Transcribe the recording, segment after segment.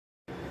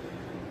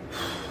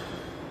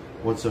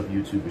What's up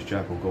YouTube, it's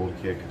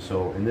JackalGoldKick.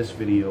 So in this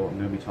video I'm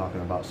going to be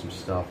talking about some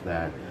stuff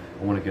that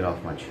I want to get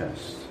off my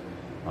chest.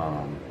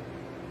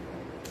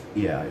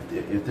 Yeah,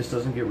 if this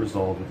doesn't get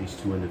resolved with these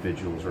two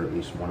individuals, or at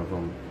least one of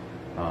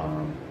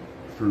them,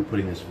 through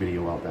putting this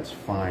video out, that's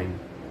fine,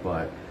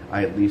 but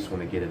I at least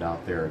want to get it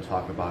out there and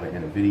talk about it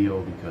in a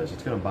video, because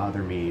it's going to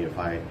bother me if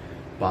I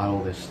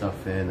bottle this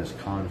stuff in, this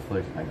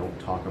conflict, and I don't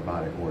talk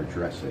about it or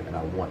address it, and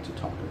I want to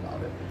talk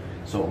about it.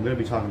 So I'm going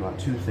to be talking about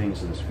two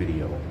things in this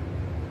video,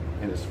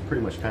 and it's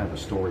pretty much kind of a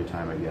story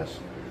time, I guess.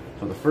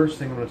 So the first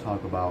thing I'm going to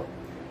talk about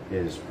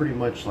is pretty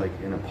much like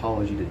an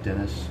apology to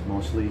Denace,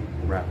 mostly,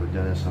 the rapper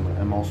Denace.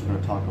 I'm also going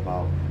to talk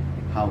about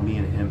how me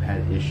and him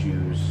had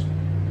issues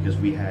because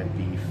we had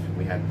beef,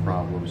 we had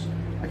problems.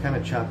 I kind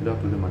of chopped it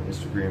up with him on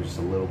Instagram just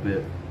a little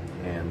bit,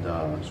 and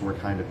so we're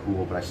kind of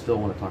cool, but I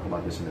still want to talk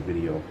about this in the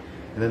video.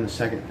 And then the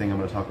second thing I'm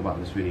going to talk about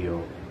in this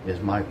video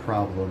is my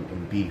problem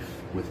and beef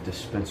with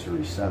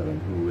Dispencery7,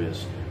 who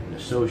is an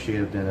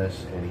associate of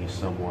Denace, and he's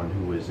someone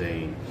who is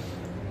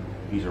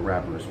he's a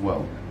rapper as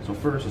well. So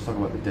first, let's talk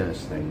about the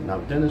Denace thing. Now,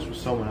 Denace was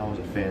someone I was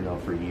a fan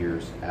of for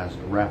years as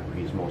a rapper.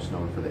 He's most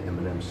known for the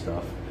Eminem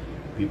stuff.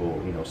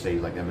 People, you know, say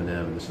he's like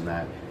Eminem and this and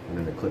that, and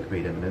then the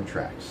clickbait Eminem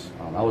tracks.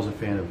 I was a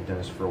fan of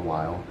Denace for a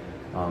while,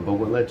 but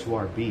what led to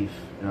our beef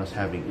and us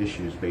having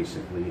issues,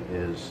 basically,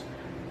 is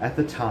at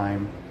the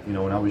time, you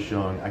know, when I was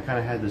young, I kind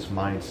of had this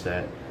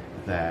mindset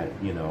that,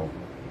 you know,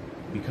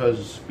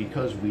 because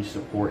we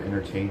support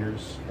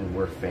entertainers and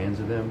we're fans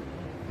of them,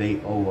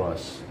 they owe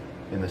us,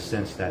 in the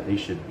sense that they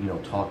should, you know,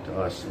 talk to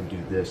us and do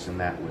this and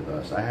that with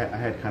us. I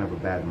had kind of a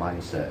bad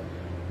mindset,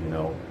 you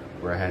know,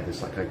 where I had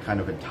this like a kind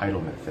of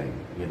entitlement thing,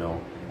 you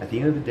know. At the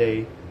end of the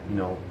day, you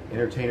know,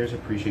 entertainers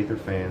appreciate their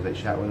fans, they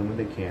chat with them when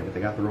they can, but they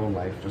got their own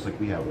life just like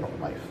we have our own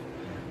life.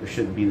 There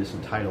shouldn't be this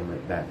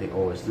entitlement that they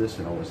owe us this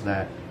and owe us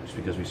that just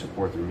because we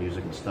support their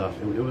music and stuff.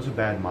 It was a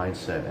bad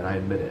mindset, and I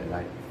admit it, and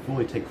I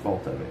fully take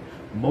fault of it.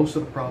 Most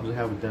of the problems I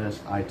have with Denace,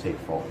 I take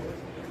fault with.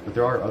 But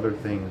there are other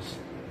things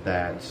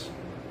that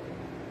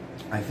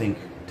I think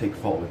take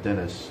fault with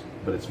Denace,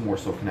 but it's more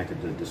so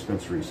connected to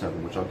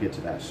Dispencery7, which I'll get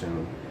to that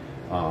soon.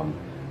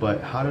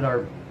 But how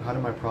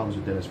did my problems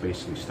with Denace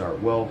basically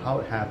start? Well, how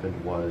it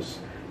happened was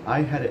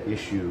I had an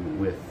issue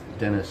with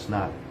Denace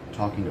not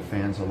talking to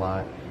fans a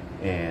lot,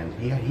 and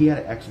he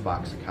had an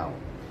Xbox account.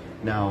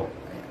 Now,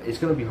 it's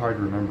going to be hard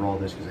to remember all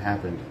this because it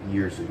happened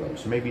years ago,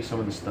 so maybe some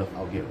of the stuff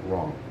I'll get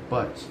wrong.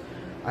 But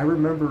I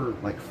remember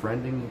like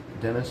friending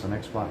Denace on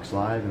Xbox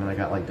Live, and then I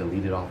got like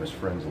deleted off his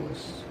friends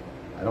list.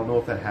 I don't know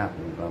if that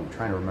happened, but I'm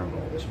trying to remember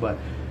all this. But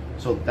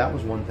so that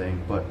was one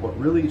thing. But what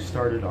really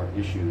started our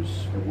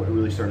issues, and what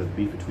really started the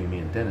beef between me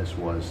and Denace,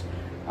 was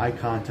I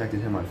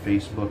contacted him on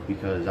Facebook,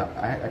 because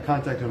I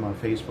contacted him on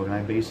Facebook, and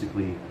I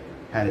basically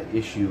had an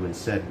issue and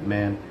said,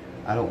 man,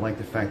 I don't like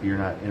the fact that you're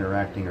not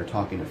interacting or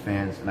talking to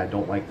fans, and I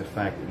don't like the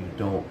fact that you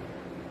don't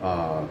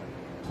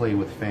play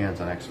with fans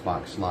on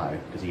Xbox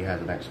Live, because he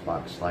has an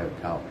Xbox Live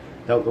account.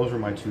 Those were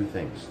my two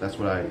things. That's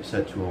what I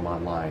said to him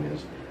online,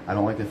 is I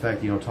don't like the fact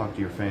that you don't talk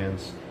to your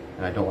fans,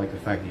 and I don't like the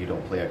fact that you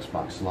don't play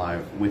Xbox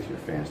Live with your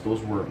fans.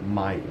 Those were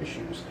my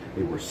issues.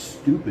 They were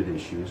stupid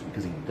issues,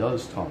 because he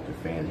does talk to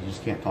fans. He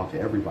just can't talk to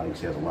everybody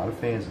because he has a lot of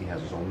fans and he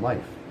has his own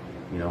life,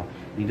 you know.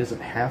 And he doesn't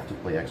have to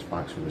play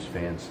Xbox with his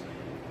fans.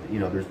 You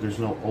know, there's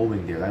no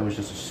owing there. That was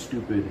just a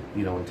stupid,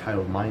 you know,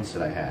 entitled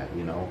mindset I had,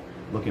 you know.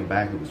 Looking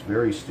back, it was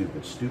very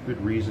stupid. Stupid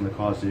reason to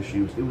cause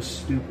issues. It was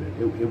stupid.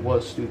 It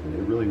was stupid.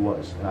 It really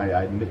was. And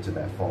I admit to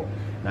that fault.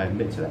 And I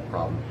admit to that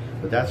problem.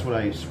 But that's what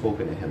I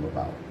spoken to him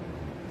about.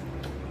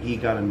 He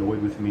got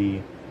annoyed with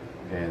me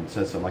and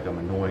said something like I'm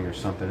annoying or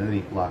something, and then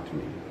he blocked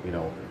me. You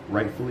know,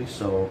 rightfully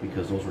so,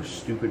 because those were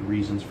stupid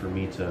reasons for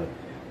me to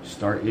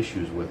start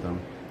issues with him.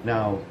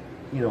 Now,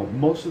 you know,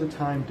 most of the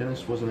time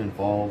Denace wasn't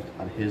involved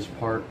on his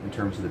part in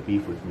terms of the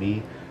beef with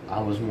me.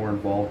 I was more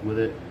involved with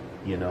it.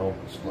 You know,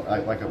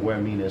 what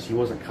I mean is, he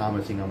wasn't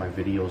commenting on my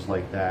videos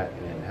like that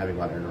and having a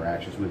lot of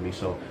interactions with me.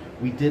 So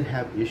we did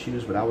have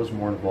issues, but I was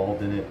more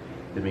involved in it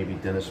than maybe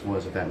Denace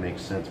was, if that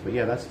makes sense. But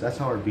yeah, that's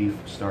how our beef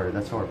started.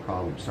 That's how our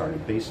problem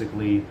started.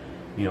 Basically,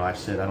 you know, I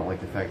said I don't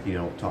like the fact that you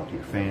don't talk to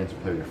your fans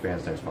and play with your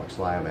fans on Xbox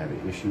Live. I have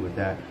an issue with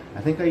that.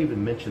 I think I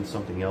even mentioned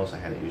something else I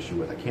had an issue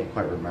with. I can't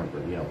quite remember.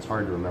 You know, it's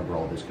hard to remember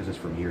all this because it's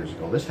from years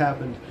ago. This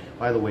happened,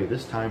 by the way,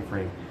 this time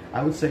frame,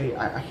 I would say,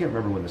 I can't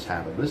remember when this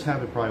happened. This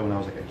happened probably when I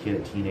was like a kid,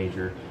 a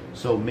teenager.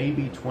 So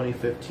maybe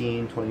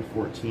 2015,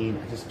 2014,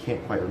 I just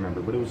can't quite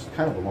remember. But it was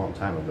kind of a long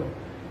time ago.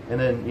 And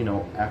then, you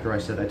know, after I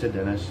said that to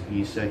Denace,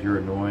 he said, you're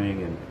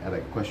annoying, and had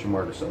a question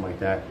mark or something like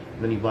that.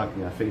 And then he blocked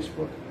me on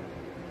Facebook.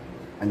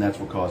 And that's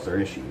what caused our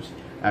issues.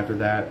 After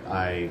that,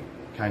 I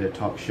kind of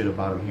talked shit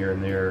about him here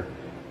and there.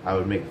 I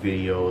would make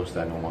videos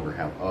that I no longer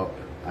have up.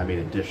 I made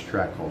a diss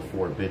track called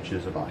 4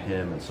 Bitches about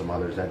him and some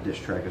others. That diss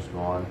track is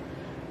gone.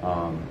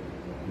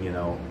 You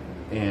know,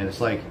 and it's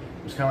like,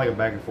 it was kind of like a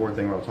back and forth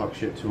thing where I'll talk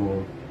shit to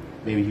him.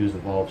 Maybe he was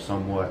involved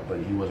somewhat, but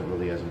he wasn't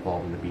really as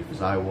involved in the beef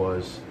as I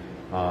was.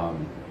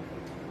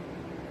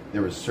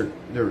 There were certain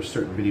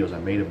videos I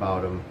made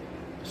about him,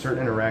 certain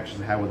interactions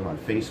I had with him on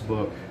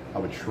Facebook. I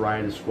would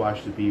try to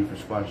squash the beef or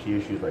squash the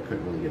issues, but I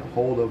couldn't really get a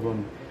hold of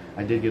him.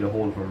 I did get a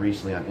hold of him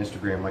recently on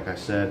Instagram, like I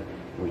said,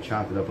 and we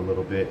chopped it up a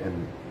little bit,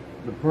 and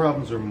the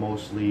problems are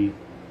mostly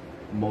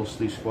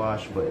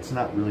squashed, but it's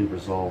not really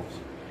resolved.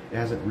 It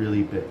hasn't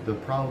really been, the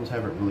problems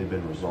haven't really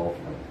been resolved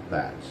like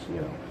that,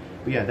 you know.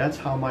 But yeah, that's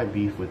how my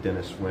beef with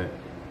Denace went.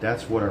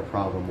 That's what our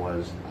problem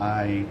was.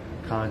 I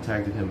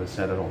contacted him and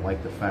said, I don't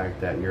like the fact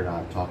that you're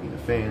not talking to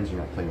fans, you're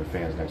not playing with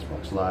fans on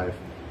Xbox Live.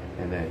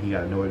 And then he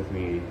got annoyed with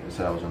me and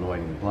said I was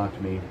annoying and he blocked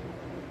me.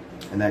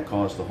 And that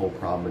caused the whole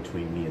problem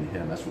between me and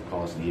him. That's what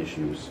caused the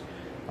issues.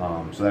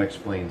 So that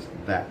explains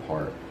that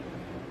part.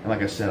 And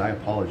like I said, I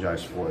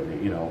apologize for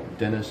it. You know,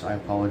 Denace, I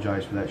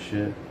apologize for that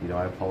shit. You know,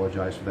 I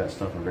apologize for that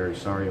stuff. I'm very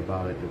sorry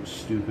about it. It was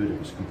stupid. It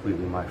was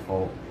completely my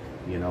fault.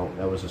 You know,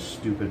 that was a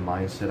stupid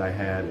mindset I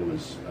had. It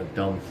was a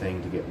dumb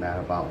thing to get mad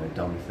about and a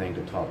dumb thing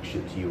to talk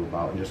shit to you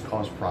about and just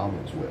cause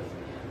problems with,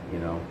 you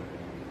know,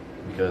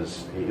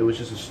 because it was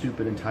just a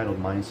stupid entitled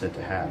mindset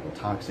to have, a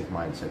toxic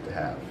mindset to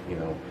have. You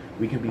know,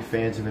 we can be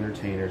fans of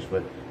entertainers,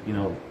 but you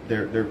know,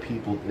 they're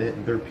people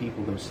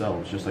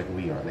themselves, just like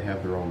we are. They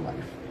have their own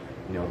life.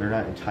 You know, they're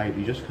not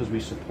entitled. Just because we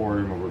support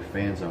them or we're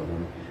fans of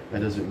them, that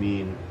doesn't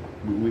mean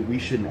we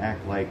shouldn't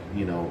act like,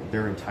 you know,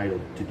 they're entitled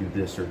to do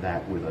this or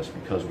that with us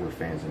because we're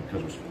fans and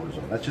because we're supporters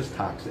of them. That's just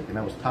toxic, and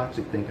that was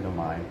toxic thinking of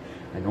mine.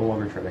 I no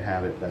longer try to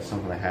have it. That's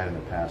something I had in the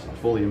past. I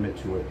fully admit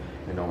to it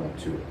and own up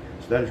to it.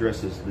 So that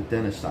addresses the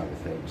Denace side of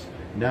things.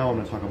 Now I'm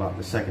going to talk about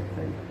the second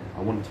thing. I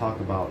want to talk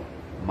about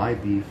my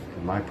beef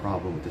and my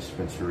problem with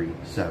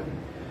Dispencery7.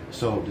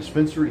 So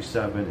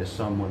Dispencery7 is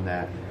someone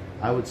that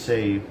I would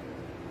say,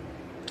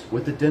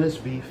 with the Denace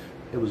beef,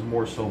 it was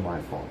more so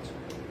my fault.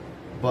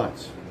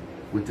 But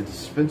with the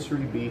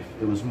dispensary beef,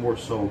 it was more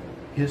so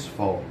his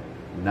fault,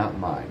 not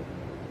mine.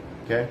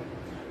 Okay?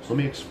 So let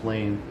me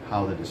explain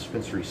how the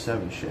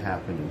Dispencery7 shit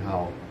happened and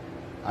how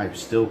I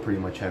still pretty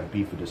much have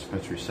beef with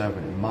Dispencery7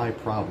 and my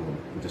problem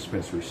with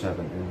Dispencery7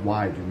 and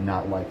why I do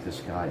not like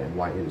this guy and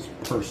why it is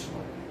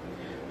personal.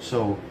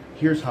 So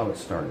here's how it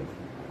started.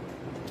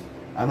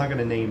 I'm not going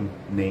to name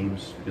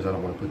names because I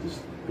don't want to put this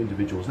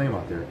individual's name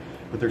out there,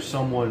 but there's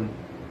someone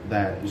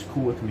that is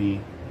cool with me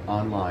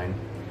online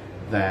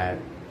that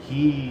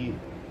he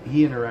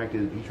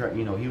interacted, he tried,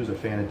 you know, he was a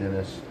fan of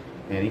Denace,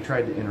 and he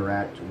tried to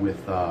interact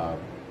with,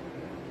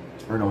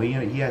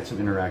 he had some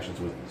interactions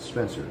with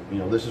Spencer. You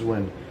know, this is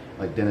when,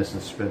 like, Denace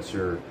and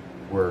Spencer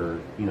were,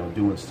 you know,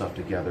 doing stuff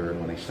together, and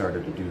when they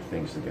started to do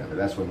things together.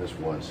 That's when this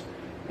was.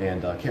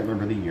 And I can't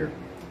remember the year.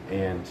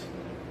 And,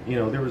 you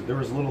know, there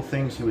was little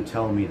things he would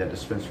tell me that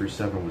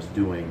Dispencery7 was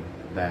doing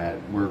that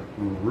were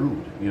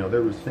rude. You know,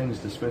 there was things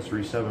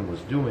Dispencery7 was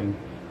doing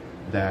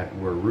that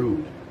were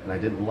rude, and I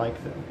didn't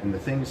like them. And the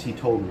things he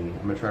told me,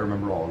 I'm going to try to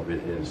remember all of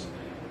it, is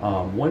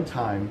one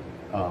time,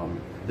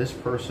 this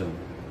person,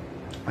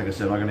 like I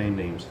said, I'm not going to name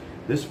names,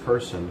 this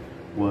person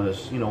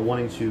was, you know,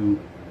 wanting to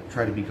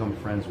try to become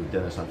friends with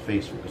Denace on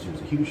Facebook because he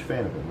was a huge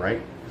fan of him,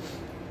 right?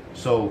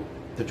 So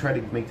to try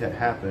to make that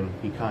happen,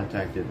 he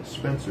contacted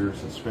Spencer,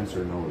 since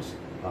Spencer knows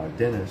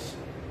Denace,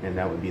 and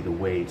that would be the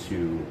way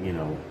to, you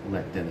know,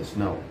 let Denace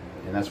know.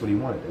 And that's what he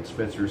wanted. And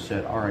Spencer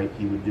said, all right,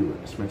 he would do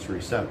it.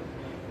 Dispencery7.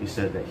 He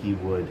said that he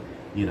would,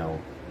 you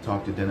know,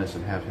 talk to Denace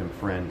and have him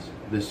friend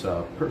this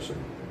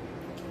person.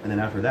 And then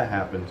after that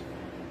happened,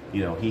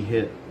 you know, he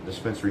hit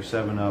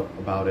Dispencery7 up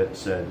about it,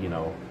 said, you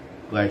know,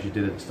 glad you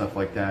did it and stuff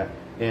like that.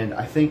 And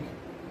I think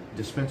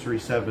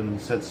Dispencery7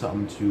 said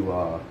something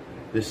to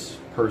this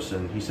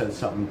person. He said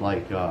something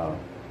like,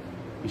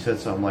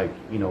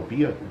 you know,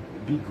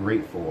 be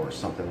grateful or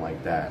something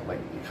like that. Like,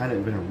 kind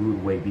of in a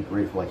rude way, be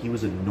grateful. Like, he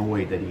was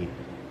annoyed that he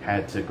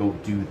had to go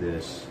do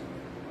this,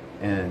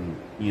 and,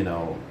 you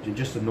know,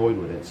 just annoyed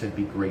with it. Said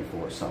be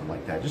grateful or something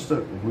like that. Just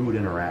a rude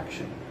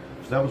interaction.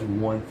 So that was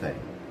one thing.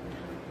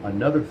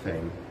 Another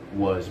thing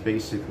was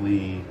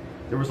basically,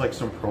 there was like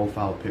some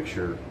profile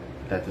picture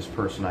that this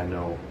person I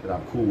know that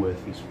I'm cool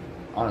with, he's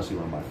honestly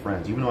one of my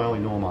friends, even though I only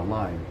know him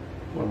online,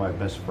 one of my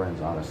best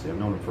friends, honestly. I've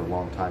known him for a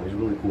long time. He's a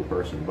really cool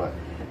person. But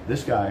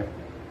this guy,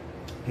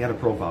 he had a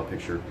profile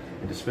picture,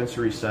 and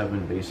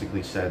Dispencery7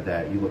 basically said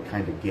that you look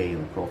kind of gay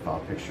in the profile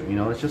picture. You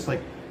know, it's just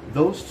like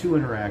those two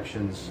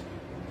interactions,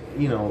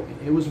 you know,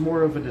 it was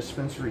more of a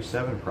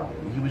Dispencery7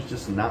 problem. He was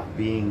just not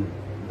being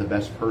the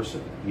best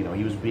person. You know,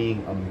 he was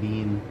being a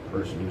mean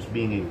person. He was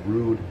being a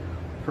rude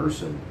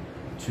person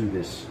to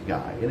this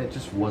guy, and it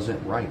just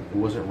wasn't right. It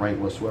wasn't right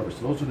whatsoever.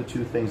 So those are the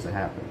two things that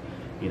happened.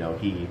 You know,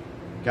 he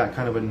got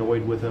kind of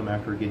annoyed with him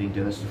after getting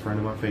Denace to friend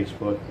him on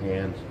Facebook,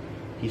 and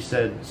he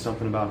said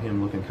something about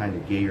him looking kind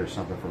of gay or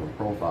something from a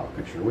profile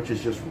picture, which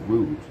is just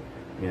rude.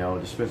 You know,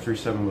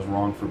 Dispencery7 was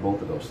wrong for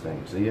both of those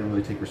things. They didn't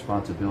really take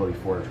responsibility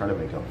for it or try to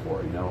make up for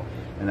it, you know,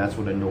 and that's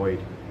what annoyed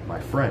my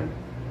friend.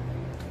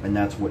 And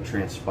that's what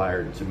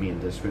transpired to me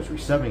and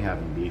Dispencery7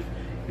 having beef,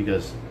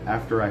 because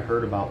after I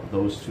heard about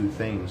those two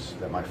things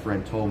that my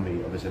friend told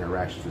me of his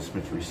interactions with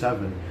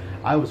Dispencery7,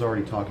 I was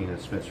already talking to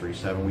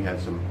Dispencery7. We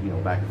had some, you know,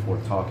 back and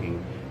forth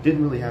talking.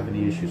 Didn't really have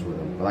any issues with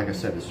him. But like I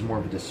said, this is more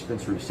of a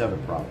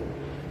Dispencery7 problem.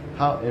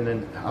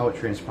 How it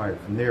transpired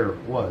from there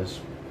was,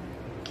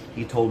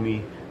 He told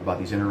me about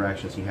these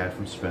interactions he had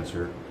from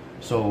Spencer.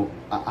 So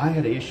I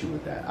had an issue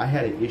with that. I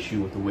had an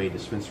issue with the way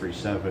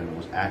Dispensary7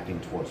 was acting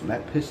towards him.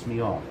 That pissed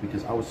me off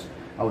because I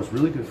was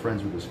really good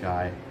friends with this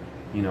guy,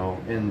 you know,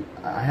 and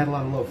I had a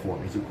lot of love for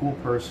him. He's a cool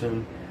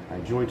person. I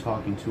enjoy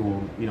talking to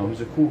him. You know,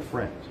 he's a cool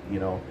friend, you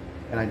know,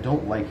 and I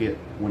don't like it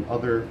when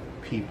other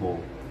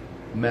people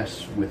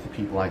mess with the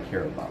people I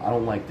care about. I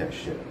don't like that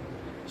shit.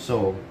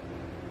 So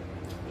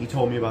he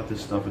told me about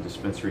this stuff with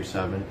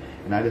Dispencery7,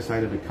 and I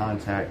decided to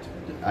contact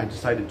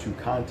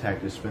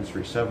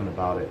Dispencery7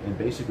 about it and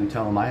basically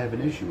tell him I have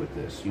an issue with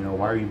this. You know,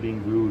 why are you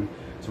being rude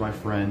to my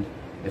friend?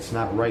 It's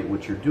not right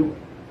what you're doing.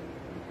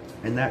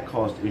 And that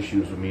caused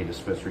issues with me and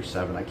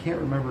Dispencery7. I can't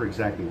remember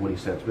exactly what he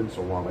said. It's been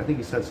so long. I think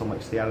he said something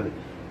like stay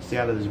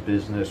out of this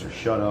business or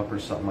shut up or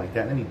something like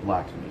that. And then he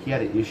blocked me. He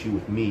had an issue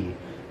with me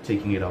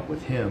taking it up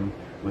with him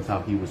with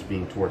how he was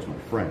being towards my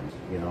friends,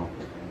 you know.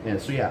 And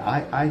so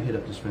yeah, I hit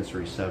up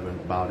Dispencery7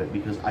 about it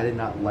because I did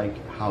not like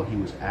how he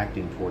was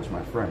acting towards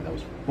my friend. That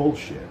was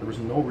bullshit. There was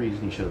no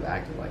reason he should have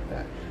acted like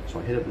that. So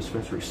I hit up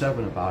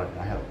Dispencery7 about it.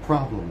 I had a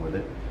problem with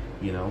it,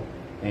 you know,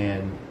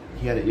 and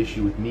he had an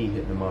issue with me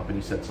hitting him up, and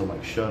he said something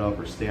like shut up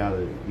or stay out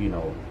of, you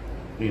know,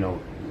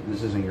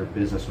 this isn't your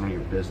business, none of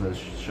your business,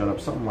 shut up,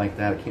 something like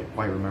that. I can't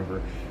quite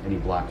remember, and he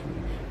blocked me.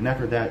 And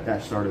after that,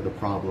 that started the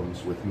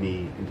problems with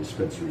me and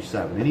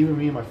Dispencery7. And even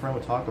me and my friend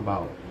would talk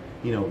about,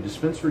 you know,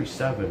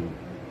 Dispencery7,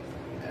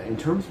 in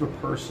terms of a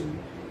person,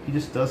 he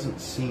just doesn't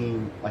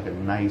seem like a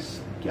nice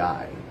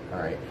guy, all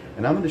right?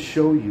 And I'm going to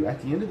show you,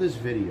 at the end of this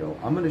video,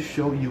 I'm going to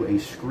show you a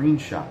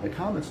screenshot. The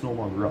comment's no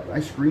longer up, but I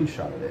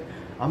screenshotted it.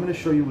 I'm going to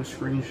show you a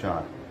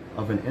screenshot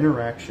of an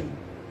interaction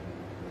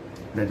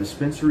that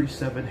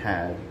Dispencery7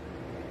 had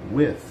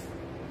with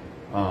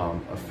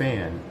a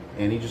fan,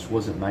 and he just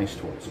wasn't nice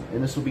towards him.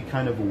 And this will be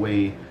kind of a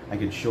way I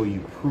can show you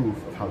proof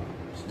of how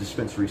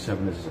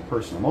Dispencery7 is as a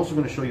person. I'm also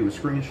going to show you a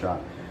screenshot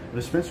of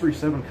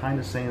Dispencery7 kind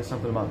of saying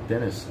something about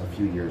Denace a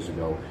few years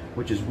ago,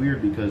 which is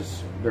weird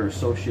because they're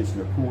associates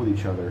and they're cool with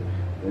each other,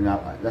 and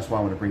that's why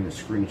I want to bring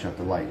this screenshot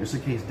to light. Just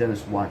in case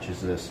Denace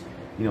watches this.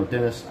 You know,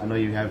 Denace, I know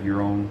you have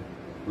your own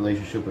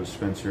relationship with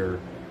Spencer,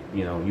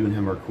 you know, you and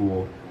him are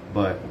cool,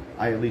 but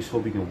I at least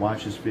hope you can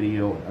watch this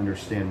video and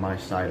understand my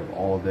side of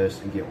all of this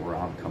and get where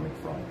I'm coming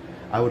from.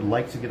 I would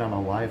like to get on a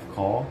live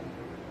call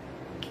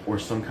or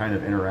some kind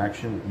of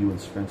interaction with you and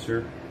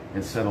Spencer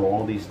and settle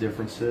all these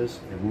differences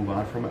and move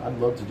on from it. I'd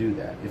love to do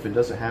that. If it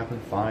doesn't happen,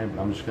 fine,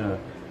 but I'm just gonna,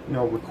 you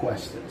know,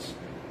 request this.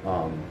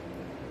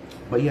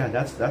 But yeah,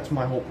 that's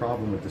my whole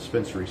problem with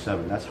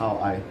Dispencery7. That's how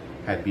I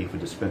had beef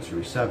with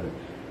Dispencery7.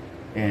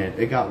 And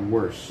it got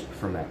worse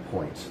from that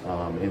point,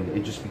 and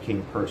it just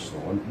became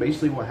personal. And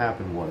basically what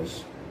happened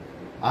was,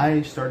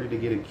 I started to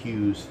get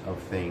accused of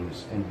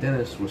things, and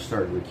Denace was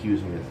starting to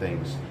accuse me of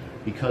things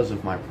because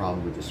of my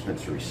problem with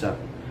Dispencery7.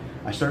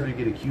 I started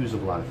to get accused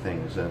of a lot of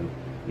things, and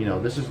you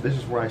know, this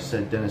is where I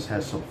said Denace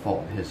has some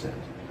fault in his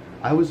end.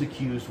 I was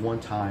accused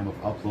one time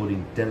of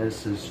uploading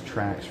Denace's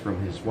tracks from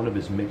one of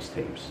his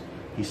mixtapes.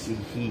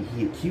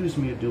 He accused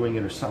me of doing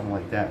it or something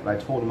like that, but I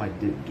told him I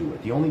didn't do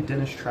it. The only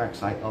Denace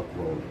tracks I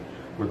uploaded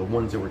were the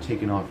ones that were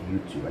taken off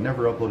YouTube. I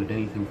never uploaded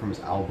anything from his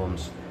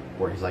albums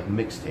or his like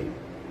mixtape,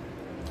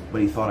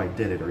 but he thought I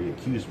did it, or he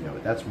accused me of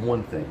it. That's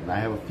one thing, and I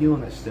have a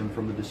feeling that stemmed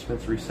from the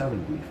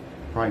Dispencery7 beef.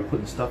 Probably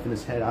putting stuff in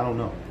his head, I don't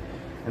know.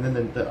 And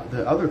then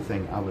the other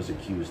thing I was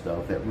accused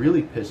of that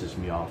really pisses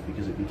me off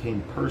because it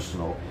became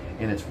personal,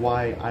 and it's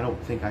why I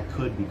don't think I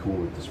could be cool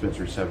with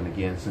Dispencery7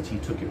 again, since he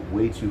took it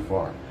way too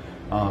far.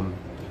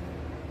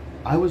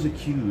 I was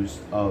accused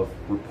of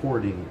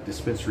reporting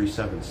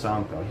Dispencery7's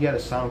SoundCloud. He had a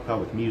SoundCloud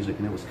with music,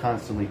 and it was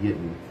constantly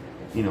getting,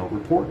 you know,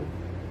 reported.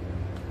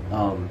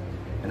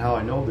 And how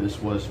I know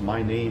this was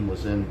my name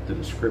was in the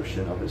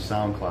description of his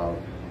SoundCloud,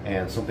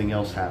 and something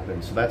else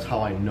happened. So that's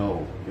how I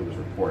know it was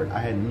reported. I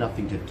had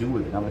nothing to do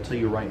with it. I'm going to tell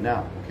you right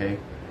now, okay?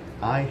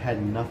 I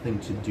had nothing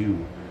to do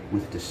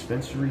with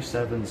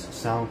Dispencery7's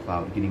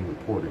SoundCloud getting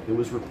reported. It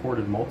was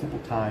reported multiple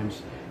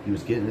times. He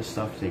was getting his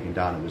stuff taken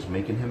down. It was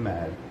making him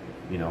mad,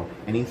 you know,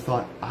 and he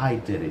thought I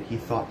did it. He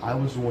thought I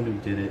was the one who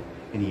did it,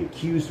 and he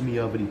accused me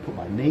of it. He put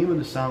my name in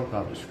the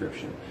SoundCloud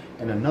description.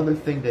 And another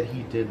thing that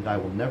he did that I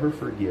will never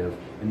forgive,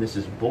 and this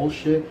is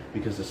bullshit,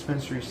 because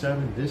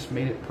Dispencery7, this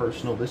made it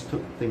personal. This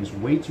took things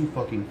way too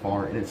fucking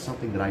far, and it's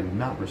something that I do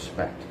not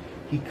respect.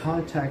 He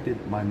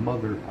contacted my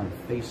mother on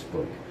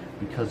Facebook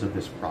because of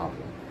this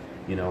problem.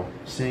 You know,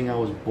 saying I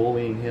was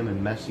bullying him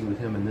and messing with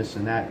him and this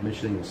and that,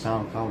 mentioning the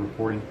SoundCloud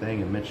reporting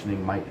thing and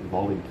mentioning Mike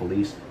involving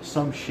police,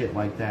 some shit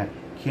like that.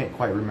 Can't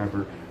quite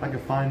remember. If I can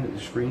find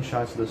the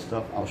screenshots of this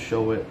stuff, I'll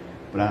show it,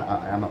 but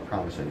I'm not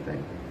promising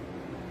anything.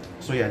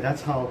 So yeah,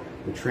 that's how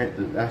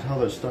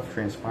the stuff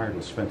transpired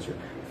with Spencer.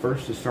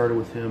 First, it started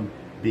with him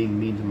being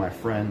mean to my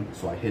friend,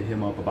 so I hit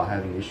him up about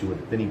having an issue with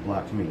it. Then he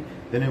blocked me.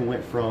 Then it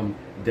went from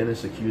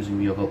Denace accusing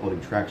me of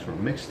uploading tracks from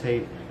a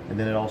mixtape, and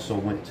then it also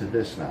went to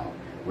this now,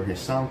 where his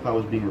SoundCloud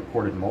was being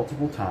reported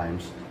multiple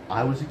times.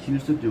 I was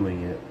accused of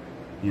doing it,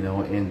 you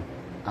know, and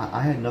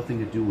I had nothing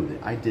to do with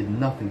it. I did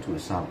nothing to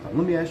his SoundCloud.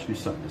 Let me ask you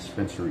something,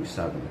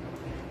 Dispencery7.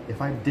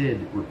 if I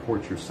did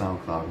report your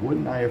SoundCloud,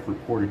 wouldn't I have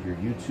reported your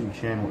YouTube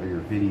channel or your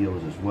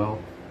videos as well?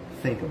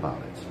 Think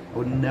about it. I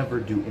would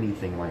never do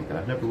anything like that.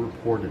 I've never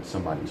reported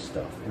somebody's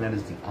stuff, and that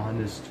is the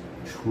honest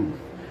truth.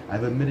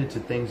 I've admitted to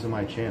things on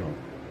my channel.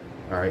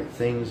 All right,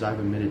 things I've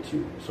admitted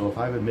to. So if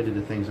I've admitted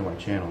to things on my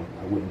channel,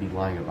 I wouldn't be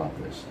lying about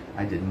this.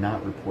 I did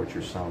not report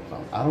your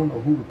SoundCloud. I don't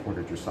know who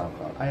reported your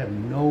SoundCloud. I have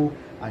no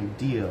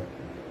idea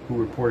who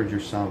reported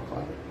your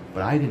SoundCloud,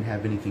 but I didn't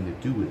have anything to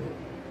do with it.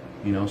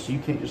 You know, so you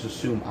can't just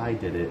assume I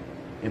did it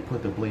and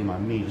put the blame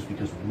on me just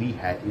because we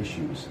had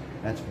issues.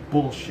 That's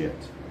bullshit.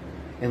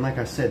 And like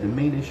I said, the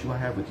main issue I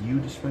have with you,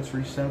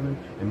 Dispensary7,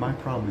 and my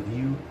problem with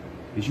you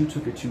is you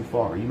took it too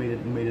far. You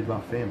made it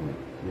about family.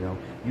 You know,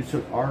 you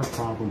took our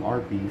problem,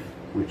 our beef,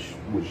 which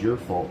was your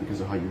fault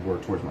because of how you were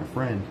towards my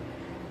friend,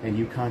 and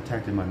you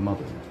contacted my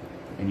mother,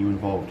 and you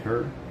involved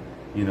her.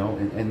 You know,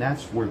 and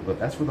that's where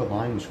the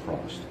line was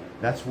crossed.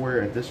 That's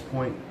where at this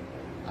point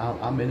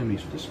I'm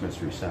enemies with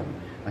Dispencery7.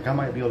 Like, I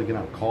might be able to get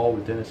on a call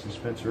with Denace and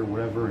Spencer or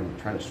whatever and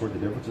try to sort the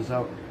differences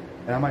out,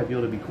 and I might be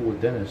able to be cool with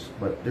Denace,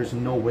 but there's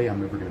no way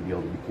I'm ever going to be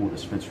able to be cool with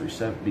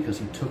Dispencery7 because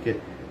he took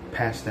it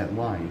past that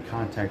line. He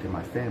contacted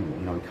my family.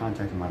 You know, he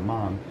contacted my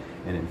mom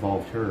and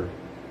involved her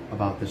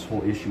about this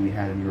whole issue we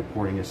had in me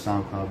reporting his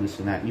SoundCloud, this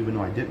and that, even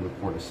though I didn't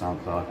report his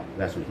SoundCloud.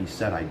 That's what he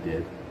said I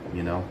did,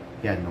 you know.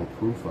 He had no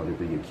proof of it,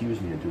 but he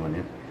accused me of doing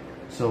it.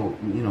 So,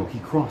 you know, he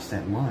crossed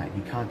that line.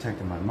 He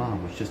contacted my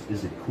mom, which just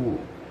isn't cool.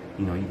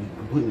 You know, you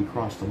completely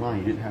crossed the line.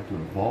 You didn't have to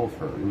involve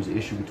her. It was an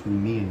issue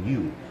between me and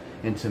you.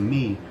 And to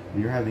me,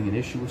 when you're having an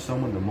issue with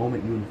someone, the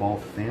moment you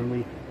involve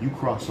family, you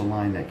cross a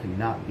line that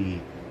cannot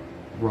be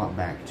brought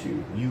back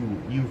to.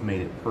 You've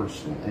made it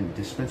personal. And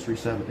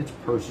Dispensary7, it's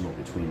personal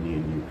between me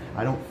and you.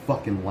 I don't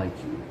fucking like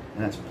you.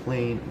 And that's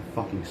plain and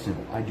fucking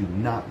simple. I do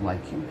not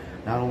like you.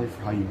 Not only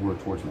for how you were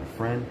towards my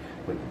friend,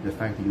 but the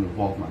fact that you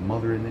involved my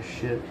mother in this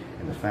shit,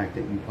 and the fact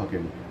that you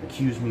fucking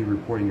accused me of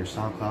reporting your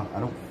SoundCloud. I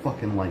don't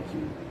fucking like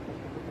you.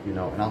 You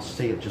know, and I'll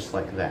say it just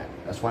like that.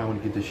 That's why I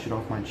want to get this shit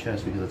off my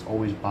chest, because it's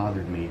always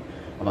bothered me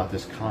about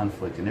this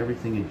conflict and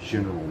everything in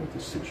general with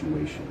this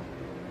situation.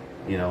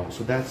 You know,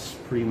 so that's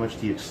pretty much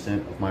the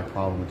extent of my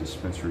problem with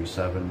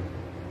Dispencery7.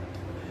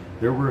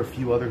 There were a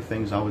few other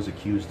things I was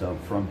accused of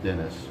from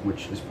Denace,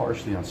 which is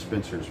partially on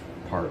Spencer's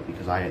part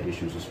because I had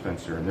issues with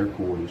Spencer and they're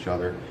cool with each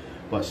other.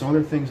 But some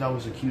other things I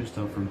was accused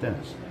of from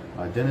Denace.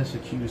 Denace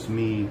accused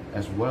me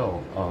as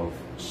well of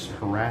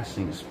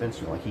harassing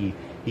Spencer. Like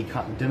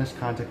Denace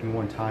contacted me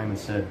one time and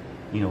said,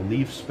 you know,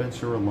 leave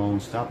Spencer alone,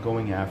 stop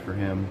going after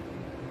him,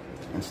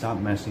 and stop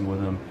messing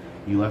with him.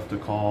 You left a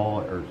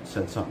call or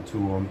said something to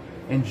him.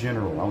 In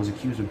general, I was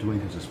accused of doing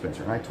things to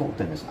Spencer. And I told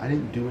Denace, I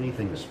didn't do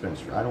anything to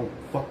Spencer. I don't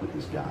fuck with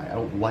this guy. I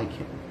don't like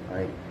him,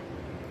 right?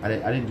 I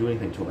didn't do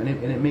anything to him.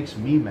 And it makes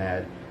me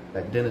mad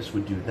that Denace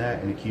would do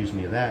that and accuse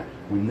me of that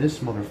when this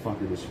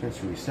motherfucker,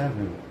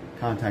 Dispencery7,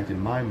 contacted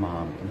my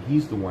mom, and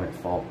he's the one at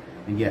fault,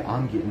 and yet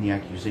I'm getting the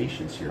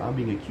accusations here. I'm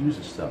being accused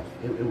of stuff.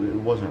 It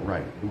wasn't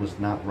right. It was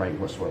not right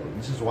whatsoever.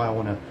 This is why I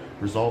want to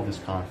resolve this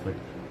conflict,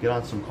 get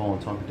on some call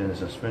and talk to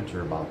Denace and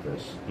Spencer about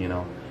this, you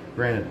know.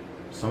 Granted,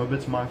 some of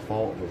it's my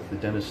fault with the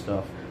Denace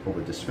stuff, but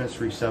with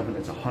Dispencery7,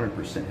 it's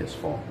 100% his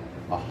fault.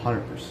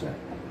 100%.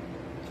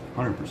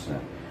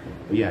 100%.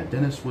 But yeah,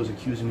 Denace was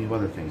accusing me of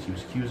other things. He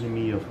was accusing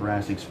me of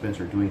harassing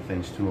Spencer, doing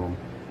things to him.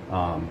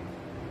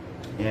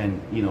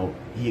 And, you know,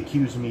 he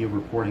accused me of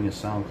reporting his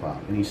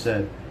SoundCloud. And he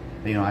said,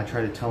 you know, I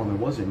tried to tell him it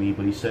wasn't me,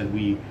 but he said,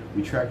 we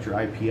tracked your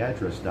IP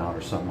address down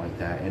or something like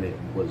that, and it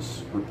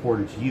was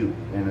reported to you.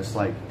 And it's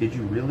like, did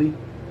you really?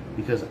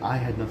 Because I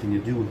had nothing to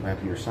do with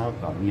having your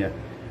SoundCloud, and yet,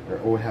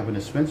 or having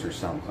a Spencer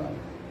SoundCloud.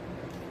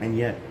 And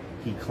yet,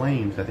 he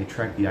claims that they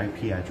tracked the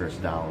IP address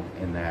down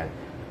and that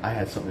I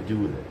had something to do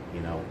with it,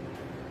 you know.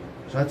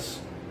 So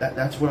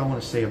that's what I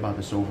want to say about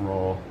this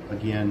overall.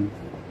 Again,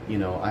 you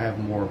know, I have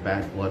more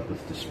bad blood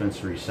with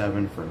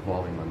Dispencery7 for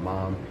involving my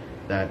mom.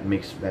 That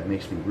makes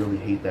me really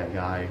hate that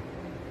guy.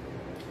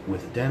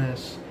 With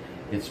Denace,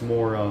 it's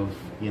more of,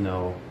 you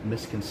know,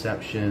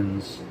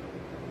 misconceptions,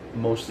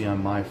 mostly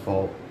on my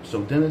fault.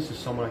 So Denace is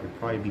someone I could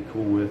probably be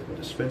cool with, but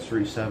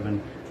Dispencery7,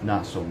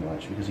 not so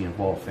much, because he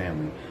involved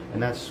family.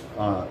 And that's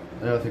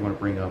another thing I want to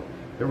bring up.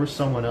 There was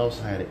someone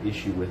else I had an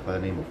issue with by the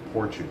name of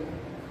Portugal.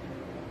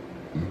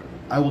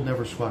 I will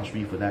never squash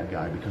beef with that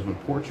guy, because when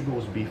Portugal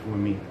was beefing with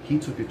me, he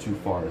took it too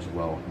far as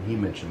well, and he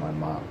mentioned my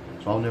mom.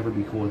 So I'll never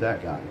be cool with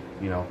that guy,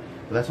 you know.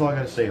 But that's all I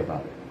got to say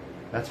about it.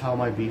 That's how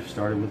my beef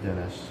started with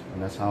Denace,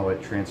 and that's how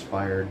it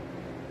transpired.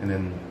 And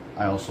then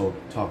I also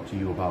talked to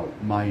you about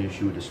my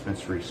issue with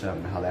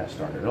Dispencery7, how that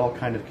started. It all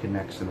kind of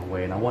connects in a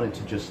way, and I wanted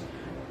to just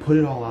put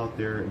it all out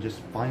there and just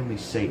finally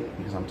say it,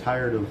 because I'm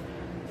tired of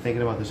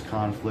thinking about this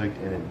conflict,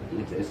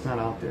 and it's not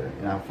out there.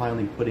 And I'm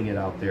finally putting it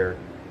out there,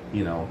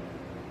 you know,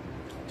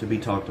 to be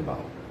talked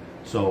about.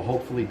 So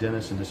hopefully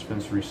Denace and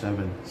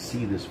Dispencery7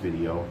 see this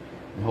video,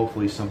 and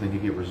hopefully something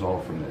can get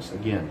resolved from this.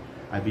 Again,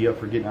 I'd be up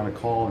for getting on a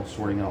call and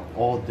sorting out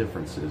all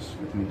differences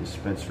between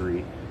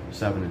Dispencery7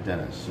 and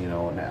Denace, you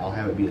know, and I'll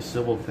have it be a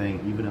civil thing,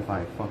 even if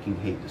I fucking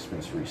hate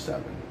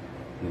Dispencery7.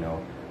 You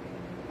know,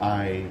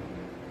 I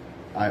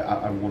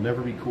I will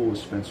never be cool with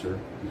Spencer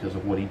because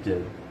of what he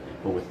did,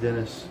 but with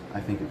Denace,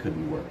 I think it could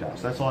be worked out.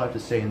 So that's all I have to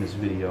say in this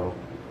video.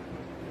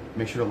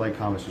 Make sure to like,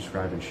 comment,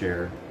 subscribe, and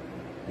share.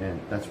 And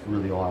that's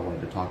really all I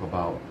wanted to talk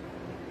about.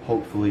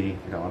 Hopefully,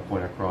 I got my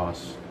point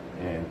across,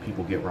 and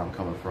people get where I'm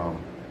coming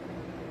from.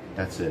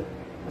 That's it.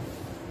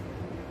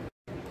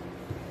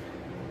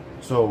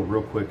 So,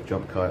 real quick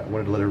jump cut. I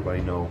wanted to let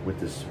everybody know with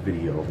this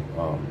video,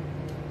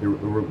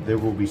 there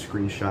will be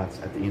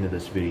screenshots at the end of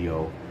this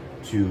video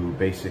to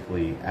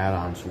basically add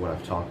on to what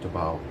I've talked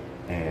about,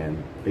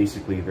 and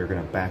basically they're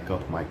going to back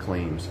up my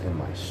claims and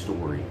my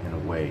story in a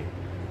way.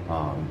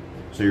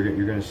 So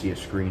you're going to see a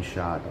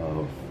screenshot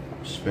of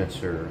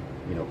Spencer,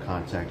 you know,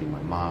 contacting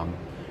my mom.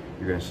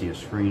 You're going to see a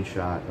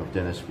screenshot of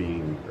Denace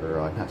being,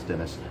 or not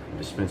Denace,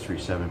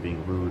 Dispencery7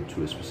 being rude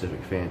to a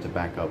specific fan to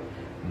back up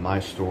my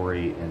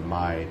story and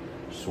my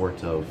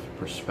sort of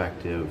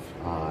perspective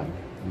on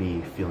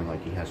me feeling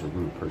like he has a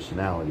rude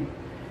personality.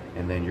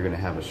 And then you're going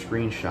to have a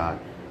screenshot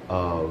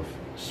of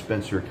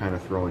Spencer kind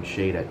of throwing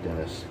shade at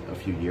Denace a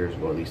few years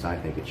ago. At least I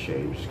think it's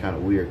shade, which is kind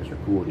of weird because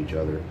we're cool with each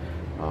other.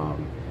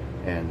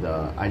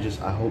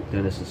 I hope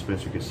Denace and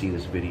Spencer could see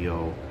this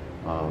video,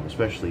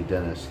 especially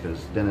Denace,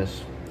 because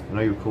Denace, I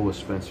know you're cool with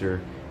Spencer,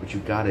 but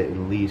you've got to at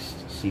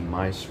least see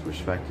my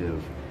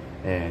perspective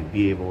and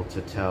be able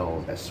to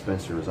tell that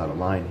Spencer is out of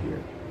line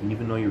here. And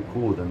even though you're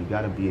cool with him, you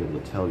got to be able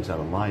to tell he's out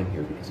of line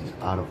here, because he's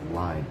out of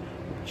line.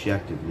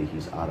 Objectively,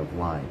 he's out of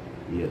line.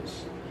 He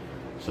is.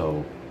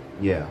 So,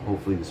 yeah,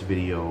 hopefully this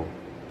video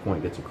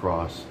point gets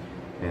across,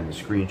 and the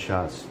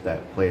screenshots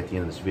that play at the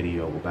end of this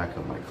video will back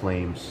up my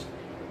claims.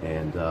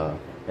 And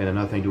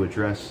another thing to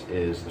address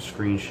is the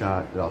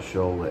screenshot that I'll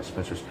show that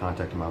Spencer's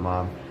contacting my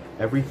mom.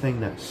 Everything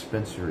that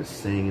Spencer is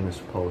saying in this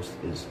post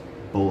is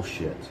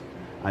bullshit.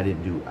 I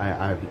didn't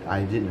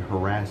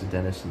harass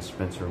Denace and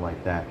Spencer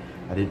like that.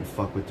 I didn't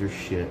fuck with their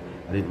shit.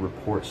 I didn't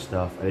report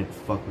stuff. I didn't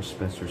fuck with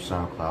Spencer's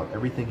SoundCloud.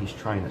 Everything he's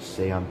trying to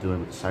say I'm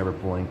doing with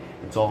cyberbullying,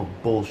 it's all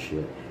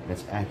bullshit. And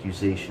it's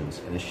accusations,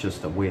 and it's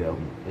just a way to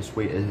it's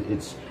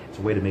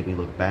a way to make me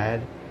look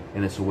bad,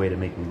 and it's a way to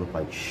make me look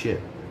like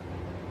shit.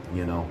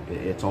 You know,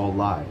 it's all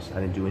lies. I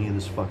didn't do any of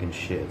this fucking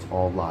shit. It's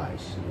all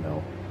lies, you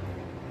know.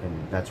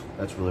 And that's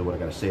really what I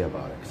gotta say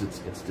about it, because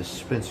it's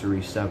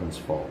Dispencery7's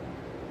fault,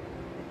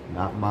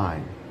 not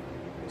mine.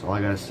 That's all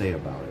I gotta say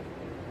about it.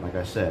 Like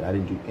I said, I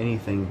didn't do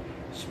anything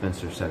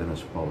Spencer said in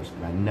this post,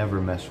 and I never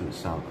messed with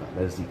the SoundCloud.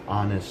 That is the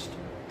honest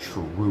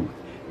truth.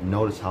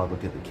 Notice how I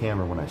looked at the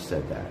camera when I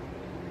said that.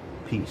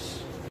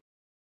 Peace.